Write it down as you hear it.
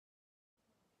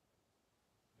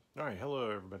All right, hello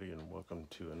everybody, and welcome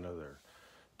to another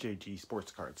JG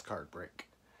Sports Cards card break.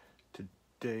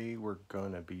 Today we're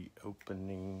gonna be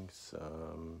opening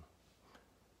some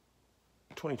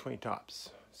 2020 Topps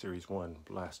Series 1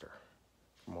 Blaster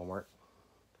from Walmart.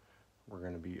 We're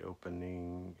gonna be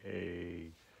opening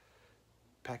a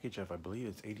package of, I believe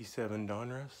it's 87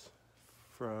 Donruss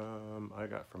I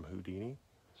got from Houdini,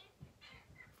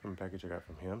 from a package I got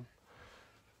from him.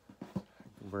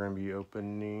 We're gonna be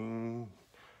opening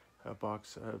a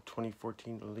box of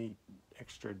 2014 Elite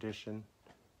Extra Edition,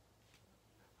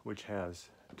 which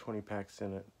has 20 packs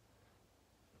in it.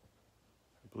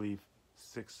 I believe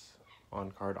 6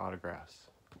 on-card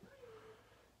autographs,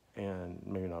 and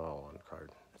maybe not all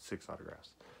on-card, 6 autographs,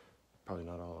 probably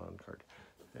not all on-card.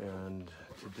 And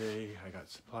today I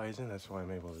got supplies in, that's why I'm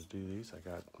able to do these. I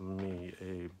got me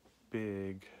a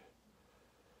big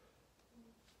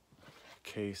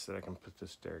case that I can put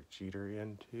this Derek Jeter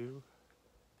into.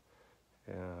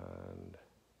 And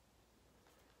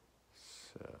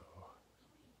so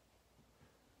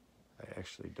I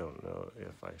actually don't know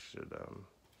if I should,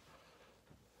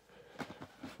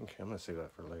 okay, I'm gonna save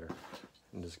that for later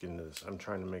and just get into this. I'm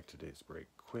trying to make today's break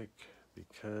quick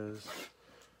because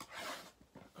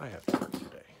I have to work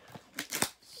today.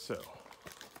 So,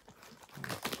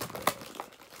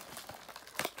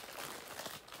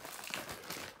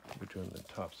 we're doing the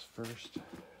Topps first.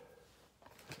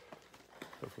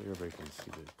 Hopefully everybody can see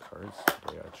the cards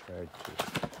today. I tried to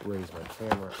raise my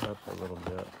camera up a little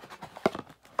bit.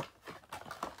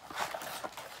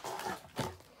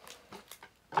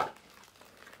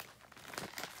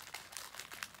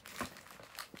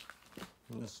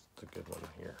 And this is a good one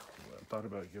here. I thought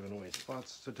about giving away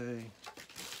spots today,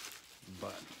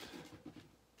 but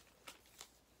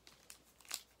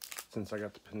since I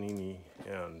got the Panini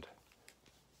and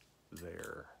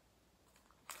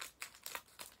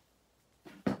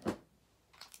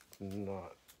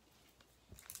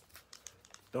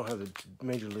don't have the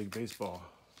Major League Baseball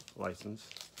license.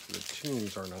 The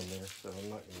teams aren't on there, so I'm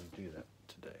not going to do that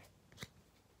today.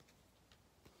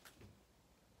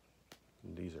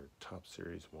 And these are Topps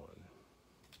Series 1.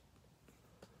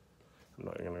 I'm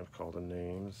not going to call the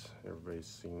names. Everybody's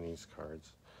seen these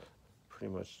cards.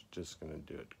 Pretty much just going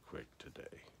to do it quick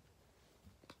today.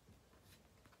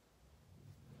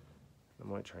 I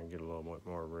might try and get a little bit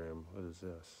more room. What is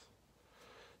this?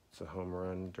 It's a home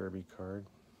run derby card.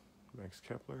 Max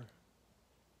Kepler,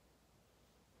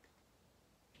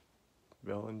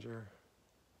 Bellinger,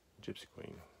 Gypsy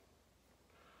Queen,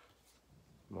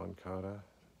 Moncada.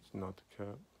 It's not the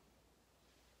cup.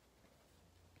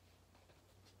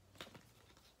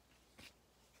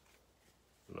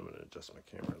 And I'm going to adjust my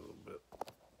camera a little bit.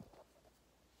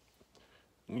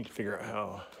 I need to figure out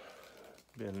how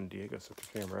Ben and Diego set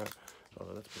the camera up.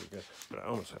 Oh, that's pretty good. But I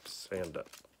almost have to stand up.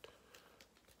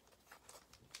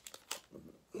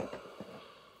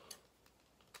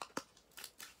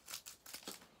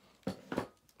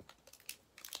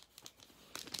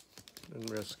 And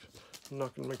risk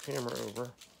knocking my camera over.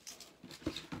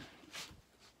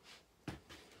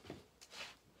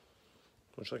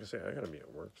 Which, like I say, I gotta be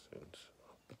at work soon.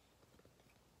 So.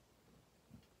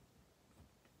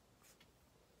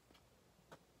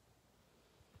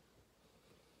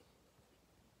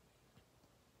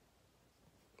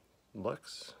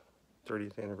 Lux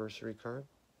 30th anniversary card.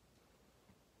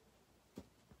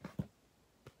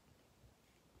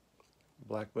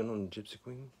 Blackman on Gypsy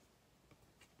Queen.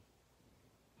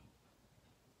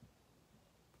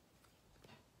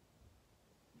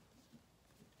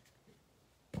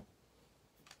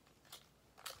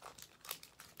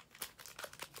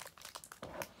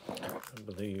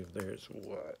 I believe there's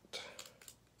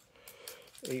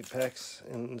 8 packs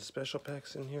and special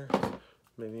packs in here.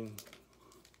 Maybe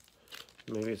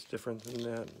it's different than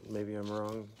that. Maybe I'm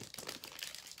wrong.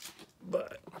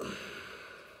 But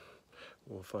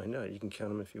we'll find out. You can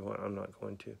count them if you want. I'm not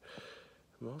going to.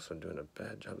 I'm also doing a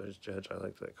bad job as judge. I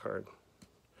like that card.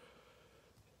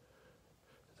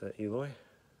 Is that Eloy?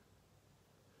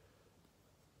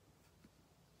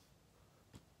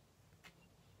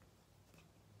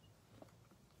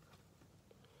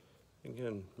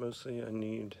 Again, mostly I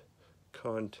need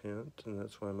content, and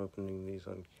that's why I'm opening these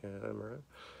on camera.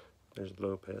 There's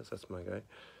Lopez, that's my guy.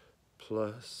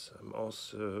 Plus, I'm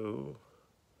also,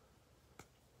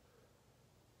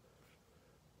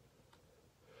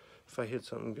 if I hit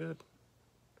something good,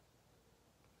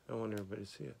 I want everybody to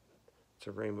see it. It's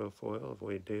a rainbow foil of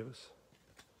Wade Davis.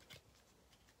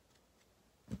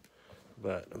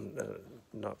 But I'm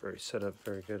not very set up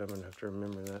very good. I'm going to have to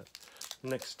remember that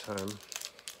next time.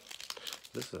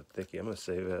 This is a thickie. I'm going to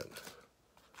save it.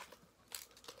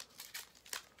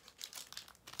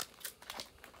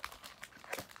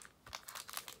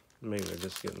 Maybe they're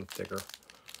just getting thicker.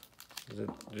 Do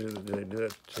they do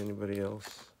that to anybody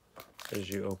else? As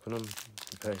you open them,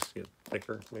 the packs get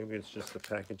thicker. Maybe it's just the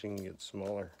packaging gets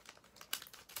smaller.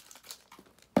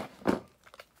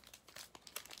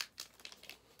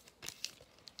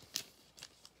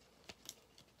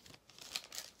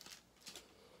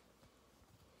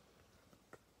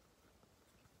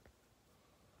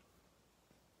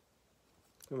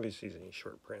 If anybody sees any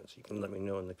short prints, you can let me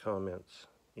know in the comments.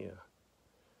 Yeah.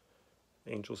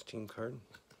 Angels team card.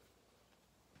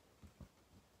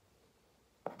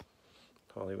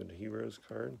 Hollywood Heroes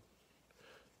card.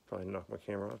 Probably knocked my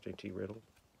camera off. JT Riddle.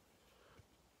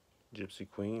 Gypsy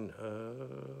Queen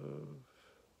of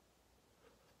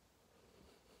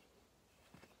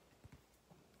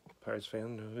Pirates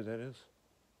fan, know who that is?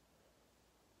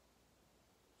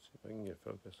 See if I can get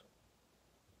focus.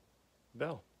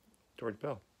 Bell. George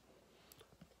Bell.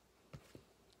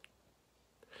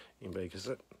 Anybody guess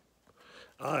it?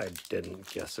 I didn't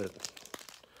guess it.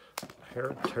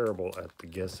 Terrible at the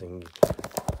guessing.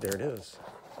 There it is.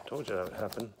 Told you that would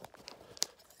happen.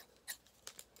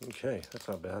 Okay, that's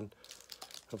not bad.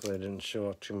 Hopefully I didn't show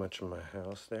up too much in my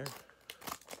house there.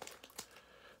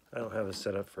 I don't have a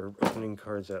setup for opening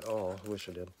cards at all. I wish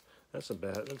I did. That's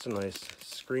a nice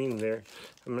screen there.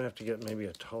 I'm gonna have to get maybe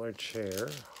a taller chair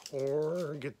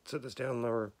or set this down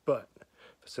lower, but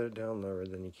if I set it down lower,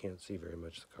 then you can't see very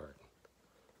much of the card.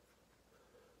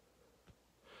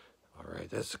 All right,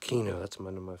 that's Kino. That's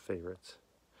one of my favorites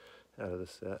out of the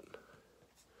set.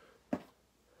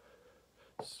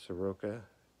 Soroka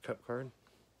Cup card.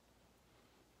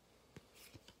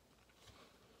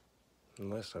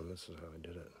 And last time, this is how I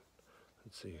did it.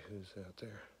 Let's see who's out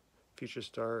there. Future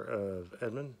star of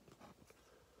Edmund.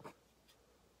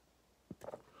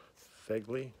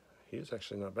 Fegley. He's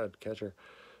actually not bad catcher.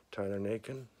 Tyler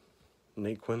Naquin.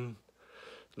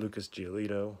 Lucas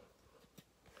Giolito.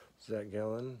 Zach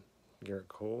Gallen. Garrett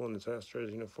Cole in his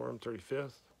Astros uniform,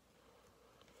 35th.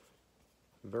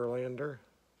 Verlander.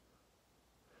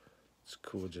 It's a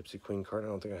cool Gypsy Queen card. I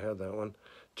don't think I had that one.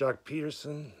 Jock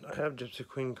Peterson. I have Gypsy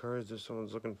Queen cards if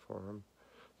someone's looking for them.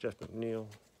 Jeff McNeil.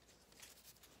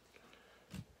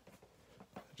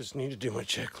 I just need to do my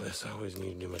checklist. I always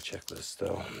need to do my checklist,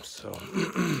 though. So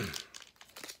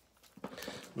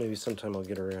maybe sometime I'll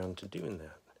get around to doing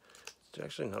that. It's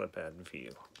actually not a bad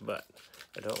view, but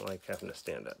I don't like having to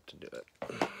stand up to do it.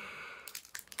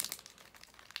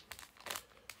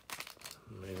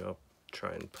 Maybe I'll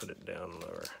try and put it down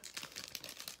lower.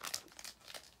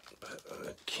 But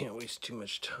I can't waste too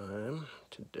much time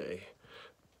today.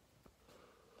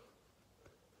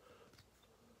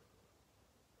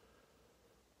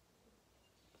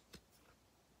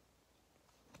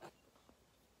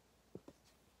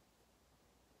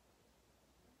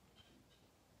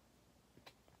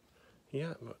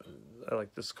 Yeah, I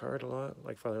like this card a lot,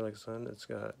 like Father Like Son. It's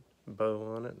got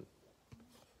bow on it.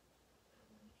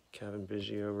 Kevin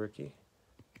Biggio rookie.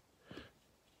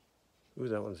 Ooh,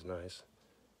 that one's nice.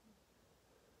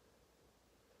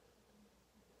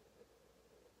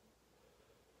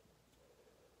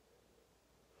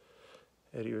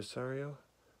 Eddie Rosario.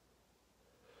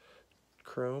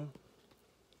 Chrome.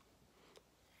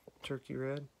 Turkey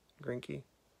Red. Greinke.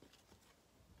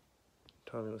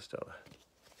 Tommy LaStella.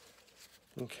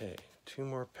 Okay, 2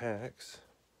 more packs.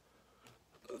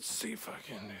 Let's see if I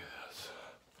can do this.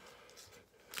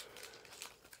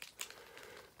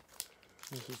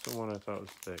 This is the one I thought was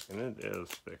thick, and it is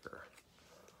thicker.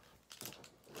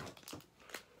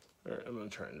 Alright, I'm going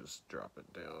to try and just drop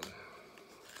it down.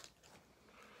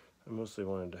 I mostly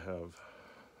wanted to have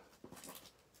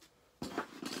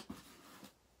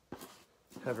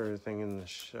everything in the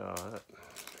shot.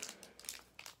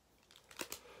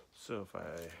 So if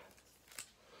I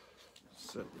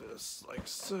set this like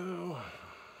so,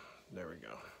 there we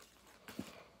go.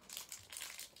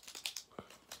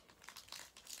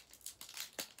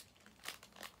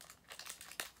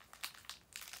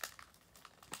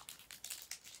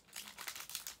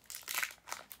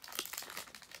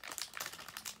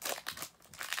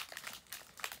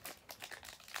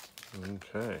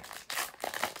 Okay,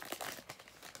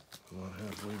 what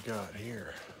have we got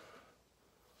here?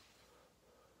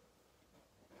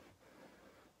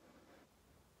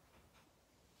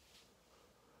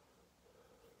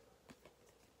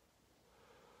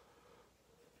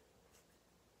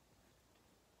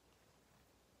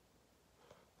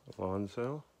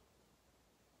 Alonso.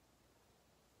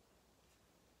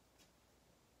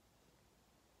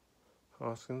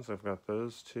 Hoskins, I've got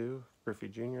those two. Griffey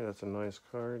Jr., that's a nice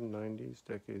card. 90s,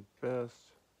 decade best.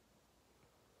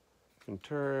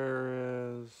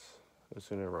 Contreras.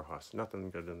 Osuna Rojas. Nothing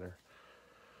good in there.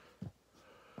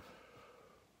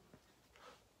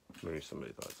 Maybe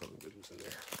somebody thought something good was in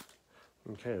there.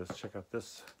 Okay, let's check out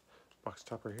this box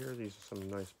topper here. These are some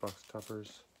nice box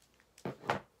toppers.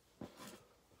 Or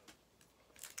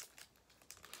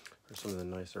some of the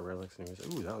nicer relics. Anyways,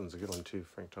 ooh, that one's a good one too,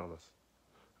 Frank Thomas.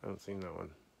 I haven't seen that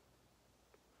one.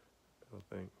 I don't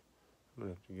think. I'm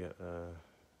gonna have to get a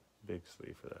big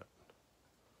sleeve for that.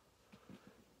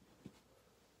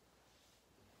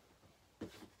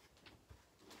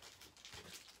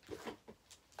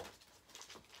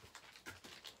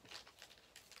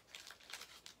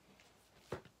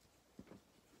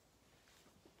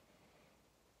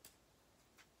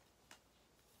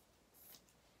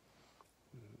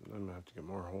 I'm gonna have to get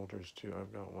more holders too.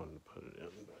 I've got one to put it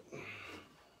in, but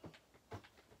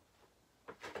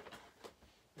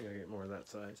I gotta get more of that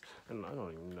size. And I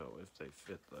don't even know if they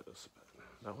fit those, but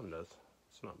that one does.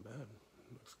 It's not bad.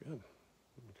 It looks good.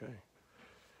 Okay.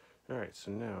 Alright,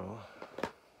 so now,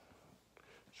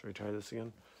 should we try this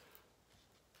again?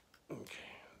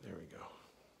 Okay, there we go.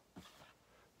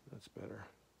 That's better.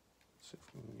 Let's see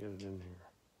if we can get it in here.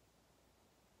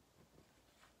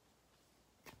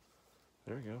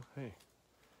 There we go. Hey.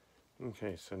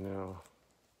 Okay, so now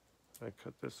I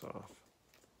cut this off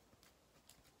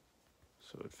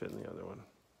so it fit in the other one.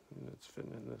 And it's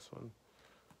fitting in this one.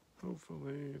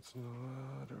 Hopefully it's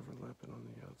not overlapping on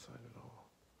the outside at all.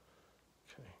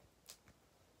 Okay.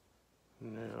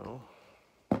 Now,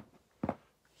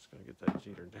 just gotta get that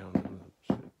jeter down in the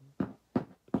shape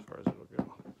as far as it'll go.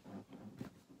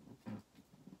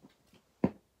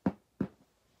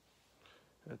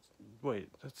 Wait,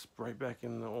 that's right back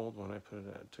in the old one I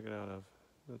took it out of.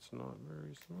 That's not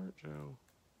very smart, Joe.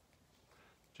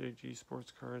 JG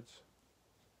Sports Cards.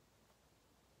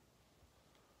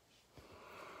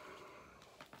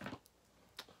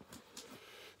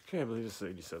 Okay, I believe this is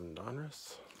 87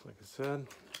 Donruss. Like I said,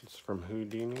 it's from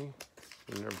Houdini.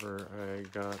 Whenever I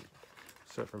got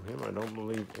set from him, I don't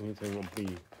believe anything will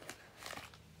be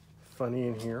funny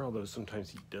in here, although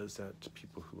sometimes he does that to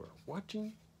people who are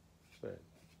watching. But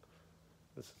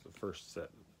this is the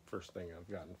first thing I've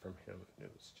gotten from him. It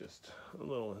was just a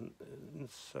little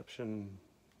Inception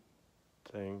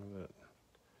thing that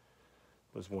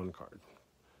was one card.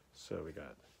 So we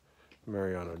got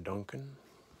Mariano Duncan,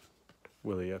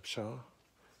 Willie Upshaw,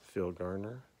 Phil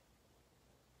Garner,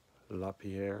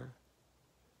 LaPierre,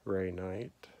 Ray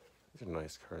Knight. These are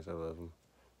nice cards. I love them.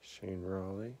 Shane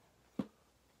Raleigh,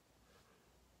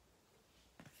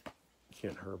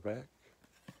 Kent Herbeck,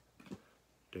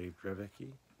 Dave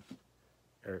Drevecki,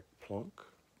 Eric Plunk,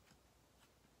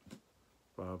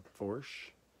 Bob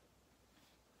Forsch,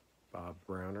 Bob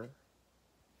Browner,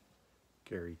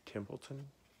 Gary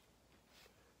Templeton,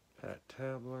 Pat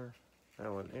Tabler,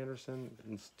 Alan Anderson,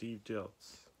 and Steve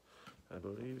Jeltz. I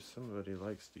believe somebody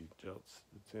likes Steve Jeltz.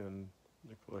 It's in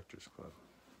the Collectors Club.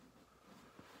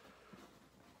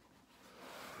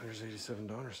 There's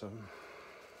 $87 something.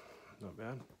 Not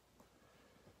bad.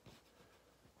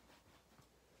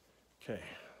 Okay,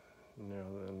 now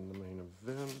then the main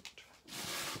event.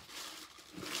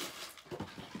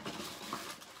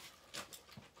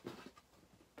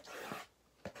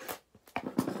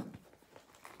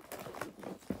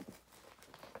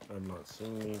 I've not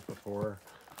seen these before.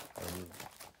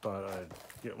 Thought I'd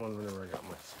get one whenever I got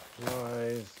my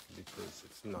supplies because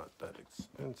it's not that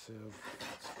expensive.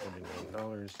 It's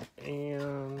 $49,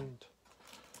 and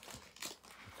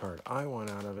the card I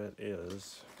want out of it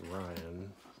is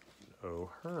Ryan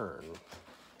O'Hearn,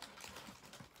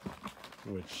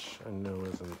 which I know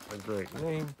isn't a great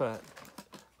name, but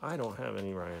I don't have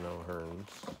any Ryan O'Hearn's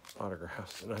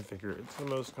autographs, and I figure it's the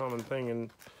most common thing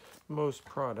in most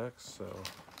products, so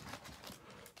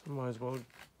I might as well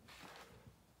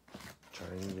try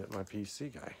and get my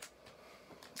PC guy.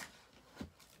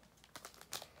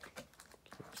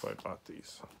 So I bought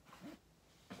these.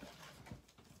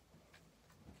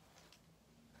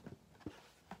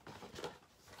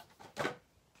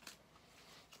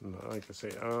 Like I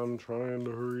say, I'm trying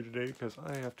to hurry today because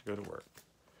I have to go to work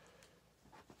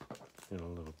in a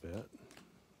little bit.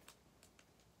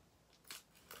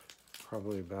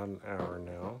 Probably about an hour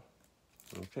now.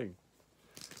 Okay,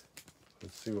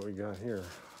 let's see what we got here.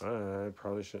 I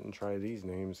probably shouldn't try these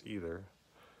names either.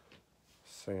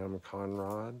 Sam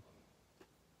Conrad,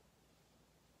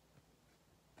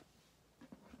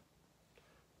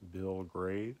 Bill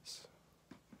Graves,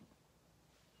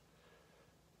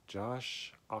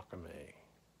 Josh Akame. I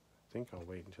think I'll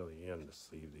wait until the end to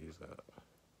sleeve these up.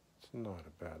 It's not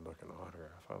a bad looking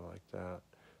autograph. I like that.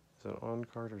 Is it on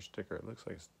card or sticker? It looks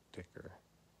like a sticker,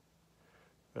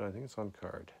 but I think it's on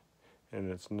card.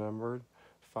 And it's numbered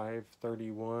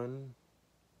 531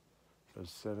 of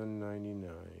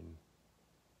 799.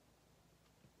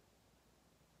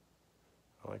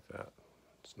 I like that.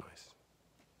 It's nice.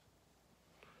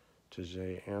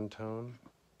 Tajay Antone,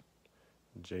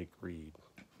 Jake Reed.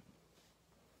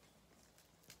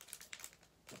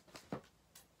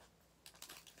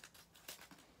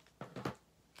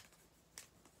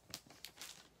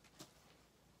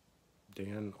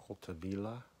 Dan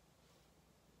Altavilla,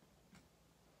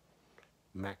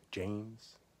 Mac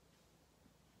James,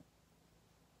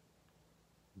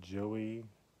 Joey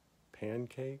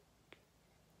Pancake.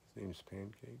 His name's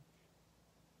Pancake.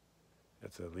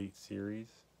 That's Elite Series.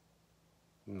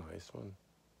 Nice one.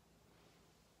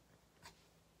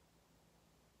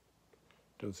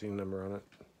 Don't see a number on it.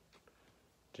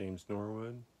 James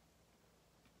Norwood.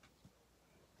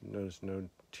 Notice no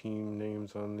team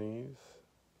names on these.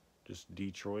 Just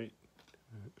Detroit.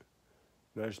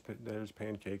 There's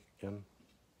Pancake again.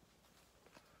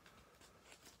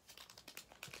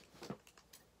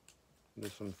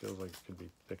 This one feels like it could be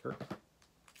thicker.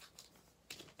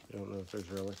 I don't know if there's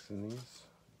relics in these.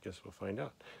 Guess we'll find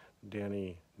out.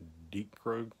 Danny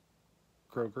Kroger.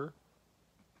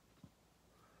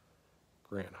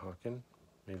 Grant Hawken.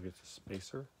 Maybe it's a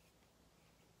spacer.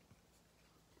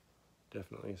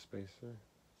 Definitely a spacer.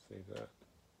 Save that.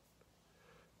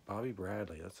 Bobby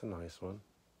Bradley. That's a nice one.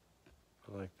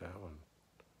 I like that one.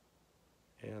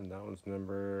 And that one's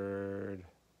numbered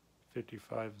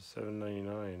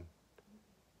 55/799.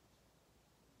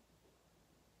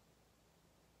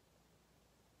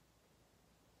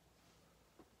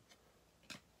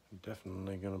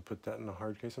 Definitely going to put that in a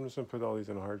hard case. I'm just going to put all these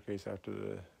in a hard case after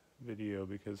the video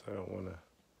because I don't want to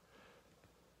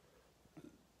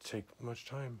take much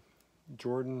time.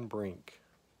 Jordan Brink.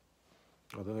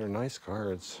 Although they're nice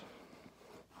cards.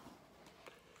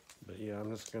 But yeah,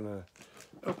 I'm just going to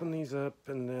open these up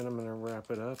and then I'm going to wrap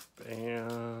it up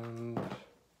and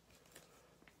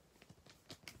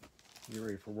get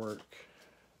ready for work.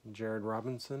 Jared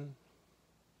Robinson.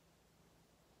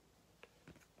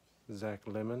 Zach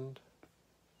Lemond.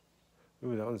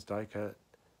 Ooh, that one's die cut.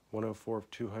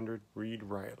 104/200. Reed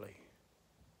Riley.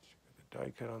 The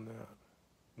die cut on that.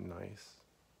 Nice.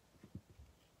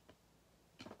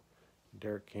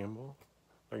 Derek Campbell.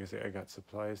 Like I say, I got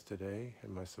supplies today.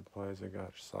 And my supplies, I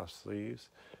got soft sleeves.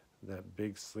 That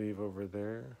big sleeve over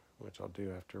there, which I'll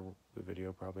do after the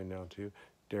video probably now too.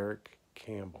 Derek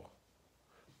Campbell.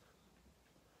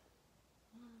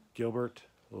 Gilbert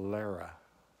Lara.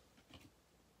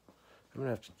 I'm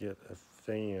going to have to get a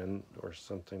fan or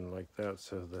something like that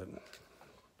so that I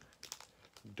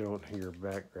don't hear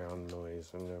background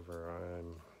noise whenever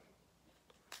I'm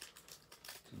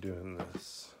doing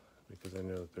this, because I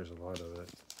know that there's a lot of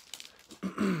it.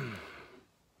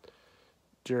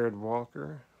 Jared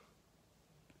Walker,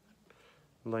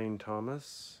 Lane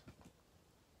Thomas,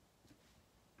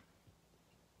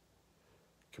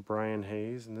 Brian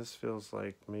Hayes, and this feels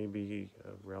like maybe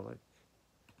a relic.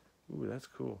 Ooh, that's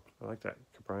cool. I like that.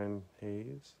 Brian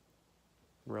Hayes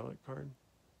relic card.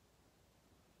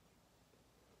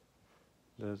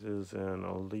 That is an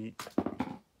elite.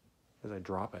 As I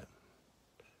drop it,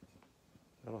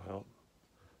 that'll help.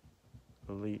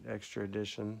 Elite Extra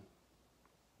Edition.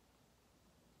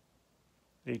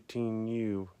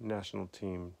 18U National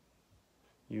Team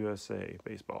USA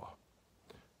Baseball.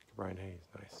 Brian Hayes,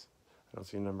 nice. I don't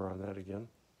see a number on that again.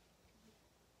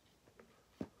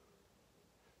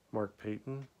 Mark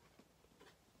Payton,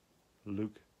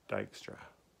 Luke Dykstra.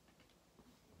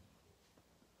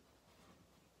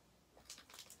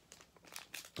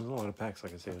 There's a lot of packs,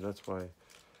 like I said. That's why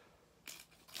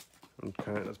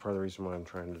that's part of the reason why I'm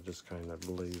trying to just kind of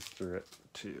blaze through it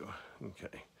too.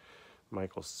 Okay,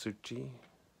 Michael Succi,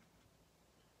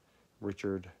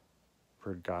 Richard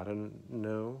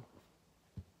Pergotino,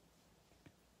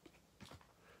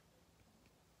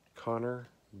 Connor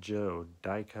Joe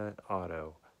die cut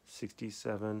auto.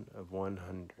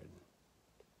 67/100.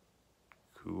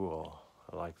 Cool.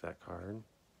 I like that card.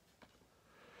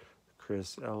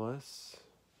 Chris Ellis.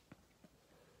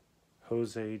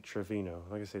 Jose Trevino.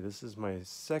 Like I say, this is my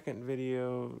second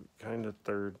video, kind of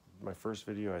third. My first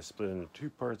video I split into two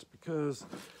parts because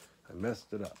I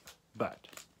messed it up. But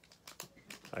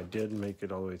I did make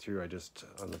it all the way through. I just,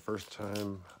 on the first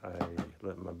time, I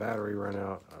let my battery run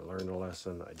out. I learned a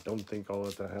lesson. I don't think I'll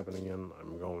let that happen again.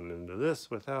 I'm going into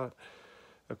this without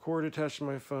a cord attached to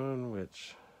my phone,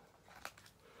 which,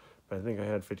 but I think I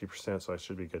had 50%, so I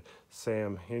should be good.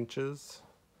 Sam Hinches.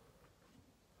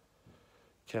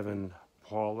 Kevin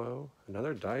Paulo.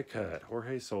 Another die cut.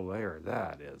 Jorge Soler.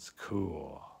 That is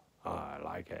cool. I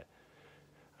like it.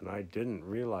 And I didn't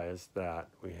realize that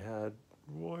we had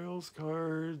Royals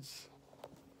cards.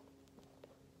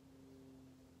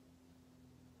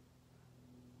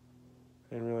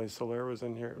 I didn't realize Soler was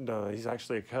in here. No, he's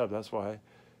actually a Cub, that's why.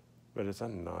 But it's a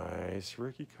nice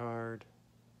rookie card.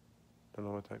 Don't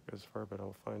know what that goes for, but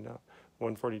I'll find out.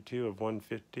 142 of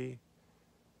 150.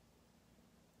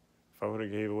 If I would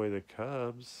have gave away the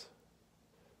Cubs,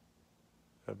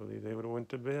 I believe they would have went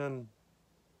to Ben.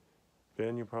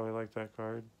 Ben, you probably like that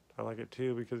card. I like it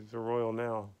too because it's a Royal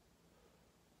now.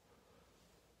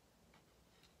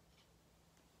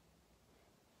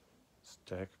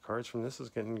 Stack of cards from this is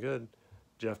getting good.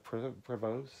 Jeff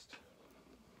Prevost.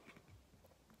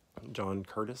 John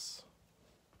Curtis.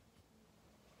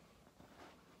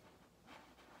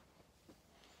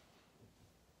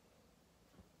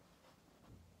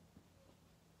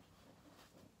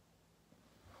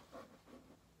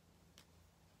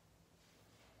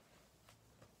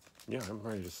 Yeah, I'm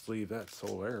ready to sleeve that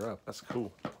Soler up. That's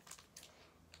cool.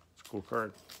 It's a cool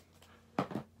card.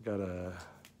 Got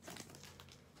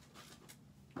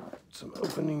some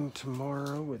opening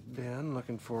tomorrow with Ben.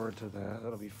 Looking forward to that.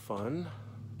 That'll be fun.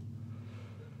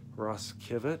 Ross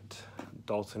Kivett,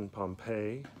 Dalton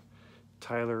Pompey,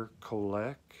 Tyler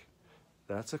Kolek.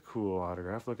 That's a cool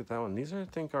autograph. Look at that one. These I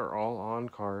think are all on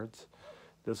cards.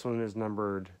 This one is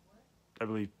numbered, I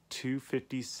believe,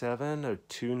 257 of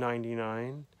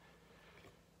 299.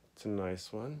 It's a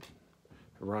nice one.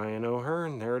 Ryan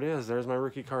O'Hearn, there it is. There's my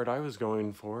rookie card I was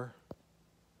going for.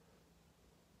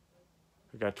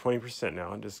 I got 20%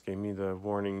 now. It just gave me the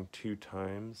warning 2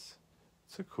 times.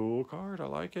 It's a cool card. I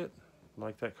like it. I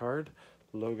like that card.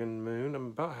 Logan Moon. I'm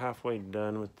about halfway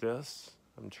done with this.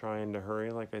 I'm trying to hurry,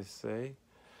 like I say.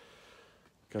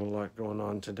 Got a lot going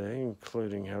on today,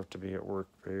 including have to be at work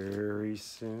very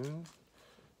soon.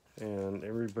 And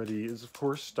everybody is, of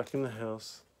course, stuck in the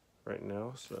house right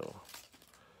now, so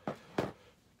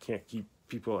can't keep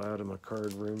people out of my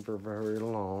card room for very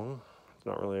long. It's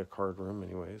not really a card room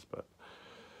anyways, but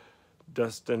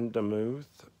Dustin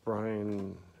DeMuth,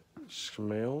 Brian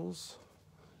Shells,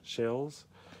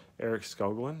 Eric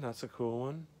Skoglund, that's a cool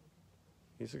one.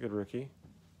 He's a good rookie.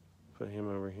 Put him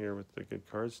over here with the good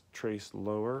cards. Trace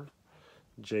Lower,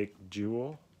 Jake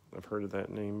Jewell. I've heard of that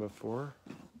name before.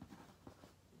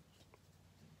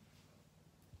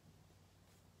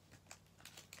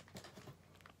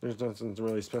 There's nothing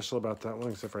really special about that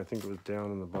one, except for I think it was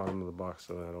down in the bottom of the box,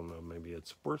 so I don't know. Maybe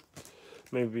it's worth,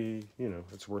 maybe, you know,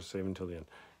 it's worth saving until the end.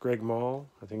 Greg Mall,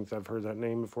 I think I've heard that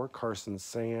name before. Carson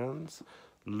Sands.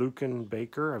 Lucan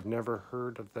Baker, I've never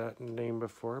heard of that name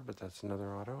before, but that's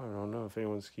another auto. I don't know if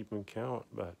anyone's keeping count,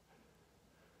 but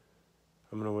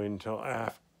I'm going to wait until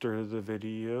after the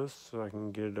video so I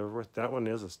can get it over with. That one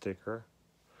is a sticker,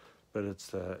 but it's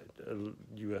the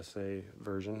USA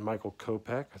version. Michael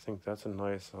Kopech, I think that's a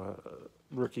nice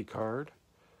rookie card.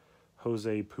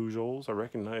 Jose Pujols, I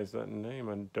recognize that name.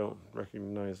 I don't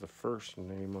recognize the first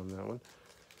name on that one.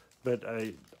 But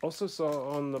I also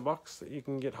saw on the box that you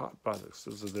can get hot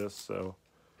boxes of this, so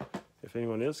if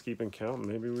anyone is keeping count,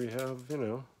 maybe we have, you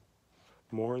know,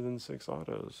 more than 6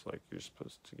 autos like you're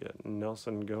supposed to get.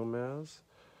 Nelson Gomez,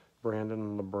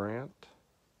 Brandon LeBrant.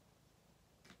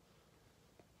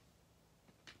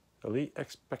 Elite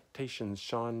Expectations,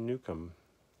 Sean Newcomb.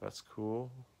 That's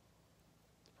cool.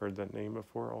 Heard that name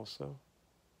before also.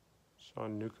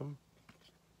 Sean Newcomb.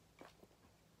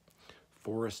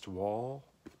 Forrest Wall.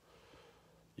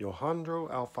 Alejandro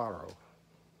Alfaro.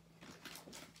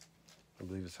 I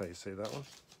believe that's how you say that one.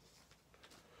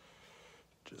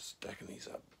 Just stacking these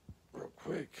up real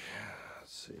quick.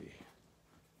 Let's see.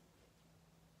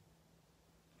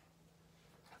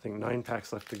 I think 9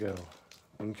 packs left to go.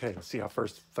 Okay, let's see how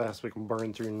fast we can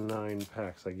burn through 9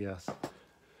 packs, I guess.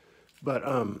 But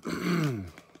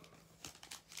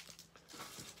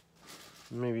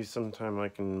maybe sometime I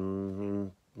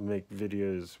can make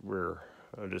videos where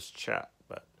I just chat.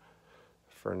 But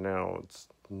for now, it's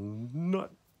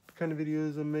not the kind of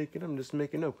videos I'm making. I'm just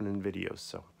making opening videos.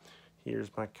 So here's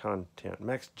my content.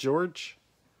 Max George,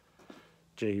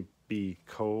 J.B.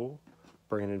 Cole,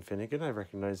 Brandon Finnegan. I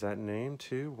recognize that name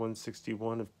too.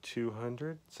 161 of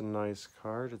 200. It's a nice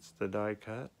card. It's the die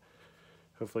cut.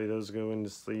 Hopefully those go into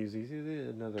sleeves easily.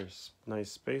 Another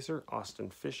nice spacer. Austin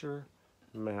Fisher,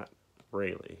 Matt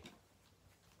Rayleigh.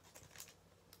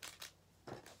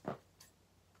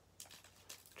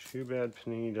 Too bad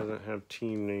Panini doesn't have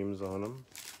team names on them.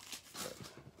 But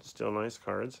still nice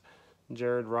cards.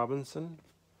 Jared Robinson,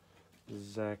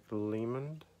 Zach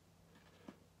Lehman,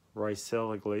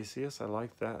 Rysel Iglesias. I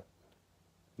like that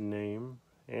name.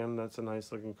 And that's a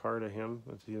nice looking card of him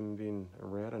with him being a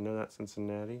red. I know that's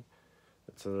Cincinnati.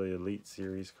 It's the Elite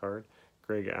Series card.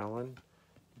 Greg Allen,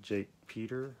 Jake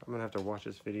Peter. I'm going to have to watch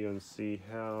this video and see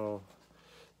how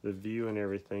the view and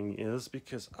everything is,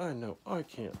 because I know I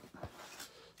can't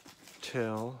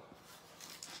detail,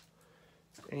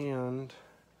 and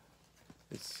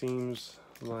it seems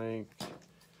like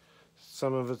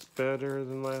some of it's better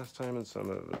than last time and some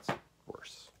of it's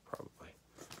worse, probably.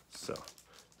 So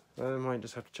I might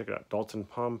just have to check it out. Dalton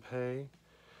Pompey,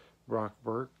 Brock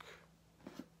Burke.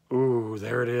 Ooh,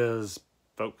 there it is,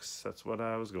 folks. That's what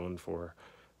I was going for.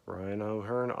 Ryan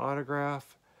O'Hearn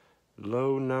autograph,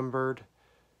 low numbered,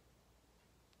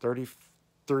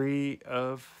 33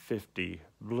 of 50.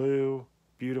 Blue,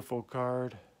 beautiful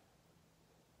card.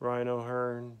 Ryan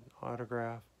O'Hearn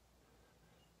autograph,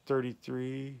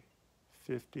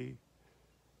 33.50.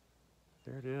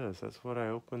 There it is. That's what I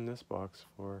opened this box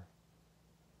for.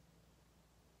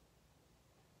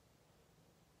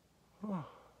 Oh,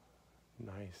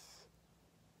 nice.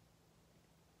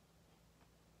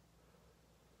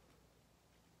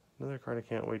 Another card I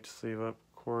can't wait to sleeve up.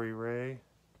 Corey Ray,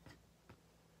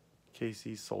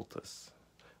 Casey Soltis.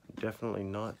 I'm definitely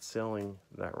not selling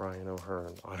that Ryan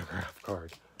O'Hearn autograph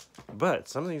card, but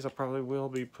some of these I probably will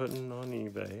be putting on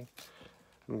eBay.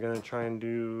 I'm going to try and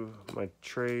do my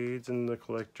trades in the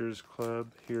Collectors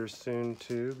Club here soon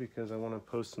too, because I want to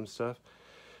post some stuff.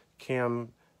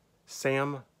 Sam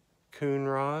Coonrod,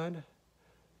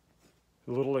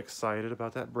 a little excited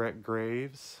about that. Brett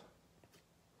Graves.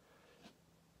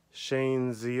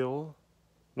 Shane Zeal,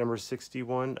 number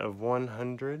 61 of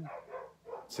 100.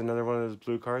 It's another one of those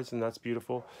blue cards, and that's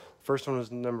beautiful. First one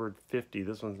was numbered 50.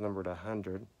 This one's numbered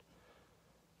 100.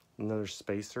 Another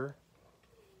spacer.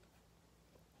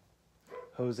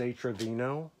 Jose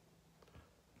Trevino.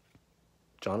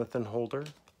 Jonathan Holder.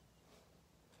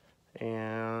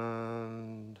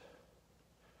 And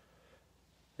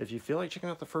if you feel like checking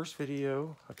out the first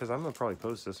video, because I'm going to probably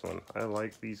post this one. I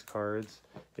like these cards.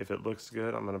 If it looks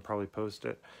good, I'm going to probably post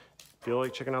it. Feel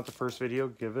like checking out the first video,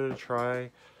 give it a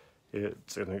try.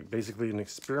 It's basically an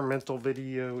experimental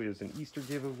video. It was an Easter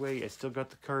giveaway. I still got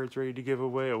the cards ready to give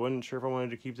away. I wasn't sure if I wanted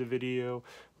to keep the video,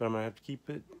 but I'm going to have to keep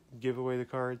it, give away the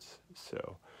cards.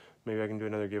 So maybe I can do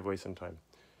another giveaway sometime.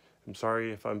 I'm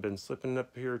sorry if I've been slipping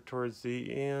up here towards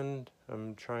the end.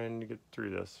 I'm trying to get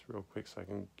through this real quick so I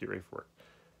can get ready for work.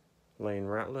 Lane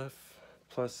Ratliff,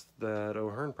 plus that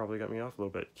O'Hearn probably got me off a little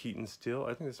bit. Keaton Steele,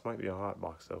 I think this might be a hot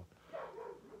box though.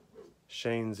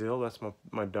 Shane Zeal, that's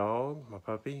my dog, my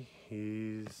puppy.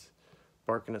 He's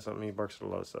barking at something. He barks at a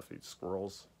lot of stuff. He eats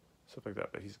squirrels, stuff like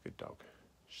that, but he's a good dog.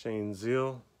 Shane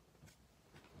Zeal.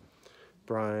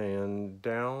 Brian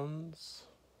Downs.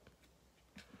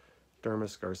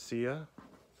 Dermis Garcia.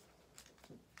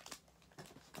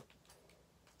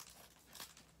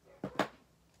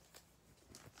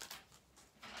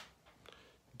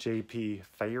 JP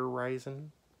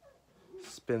Feyereisen,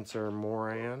 Spencer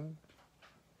Moran,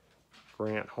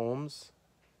 Grant Holmes,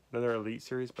 another Elite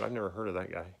Series, but I've never heard of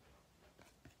that guy.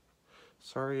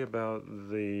 Sorry about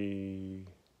the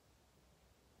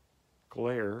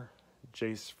glare.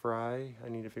 Jace Fry, I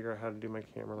need to figure out how to do my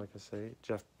camera like I say.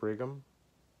 Jeff Brigham.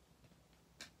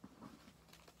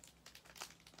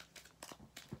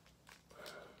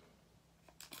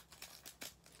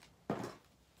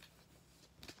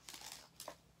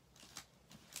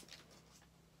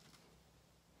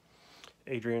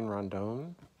 Adrian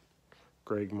Rondon,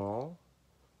 Greg Mall,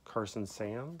 Carson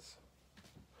Sands,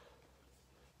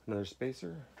 another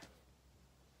spacer,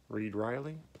 Reed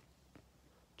Riley,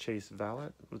 Chase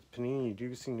Vallet. With Panini, you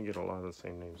do seem to get a lot of the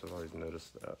same names. I've always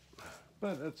noticed that.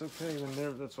 But that's okay.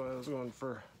 That's why I was going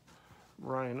for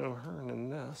Ryan O'Hearn in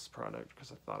this product,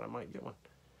 because I thought I might get one.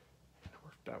 And it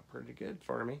worked out pretty good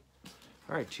for me.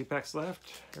 All right, 2 packs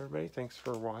left. Everybody, thanks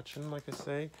for watching, like I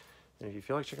say. And if you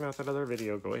feel like checking out that other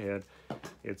video, go ahead.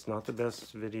 It's not the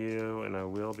best video, and I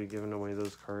will be giving away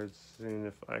those cards soon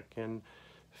if I can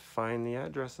find the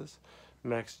addresses.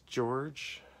 Max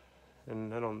George,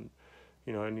 and I don't,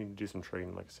 you know, I need to do some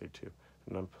trading, like I say, too.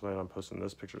 And I'm planning on posting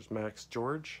those pictures. Max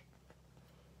George,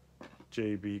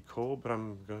 JB Cole, but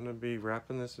I'm going to be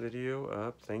wrapping this video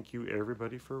up. Thank you,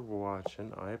 everybody, for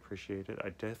watching. I appreciate it. I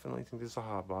definitely think this is a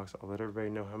hot box. I'll let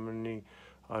everybody know how many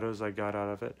autos I got out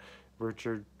of it.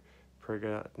 Richard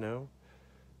Pregano,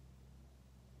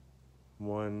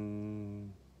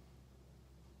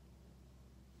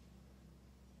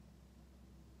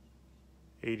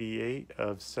 188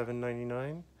 of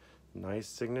 799. Nice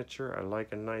signature. I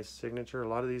like a nice signature. A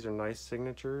lot of these are nice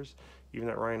signatures. Even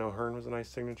that Ryan O'Hearn was a nice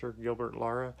signature. Gilbert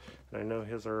Lara, and I know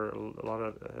his are, a lot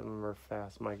of them are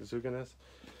fast. Mike Zuganis.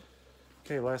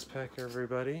 Okay, last pack,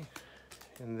 everybody,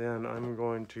 and then I'm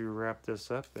going to wrap this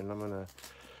up, and I'm gonna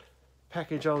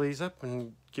package all these up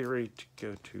and get ready to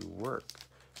go to work.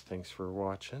 Thanks for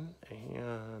watching,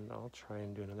 and I'll try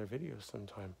and do another video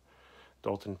sometime.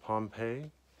 Dalton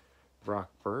Pompey, Brock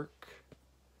Burke.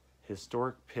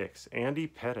 Historic Picks. Andy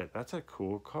Pettit. That's a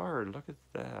cool card. Look at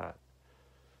that.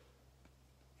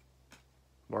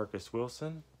 Marcus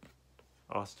Wilson.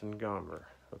 Austin Gomber.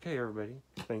 Okay, everybody.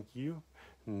 Thank you.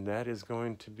 And that is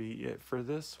going to be it for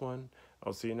this one.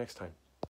 I'll see you next time.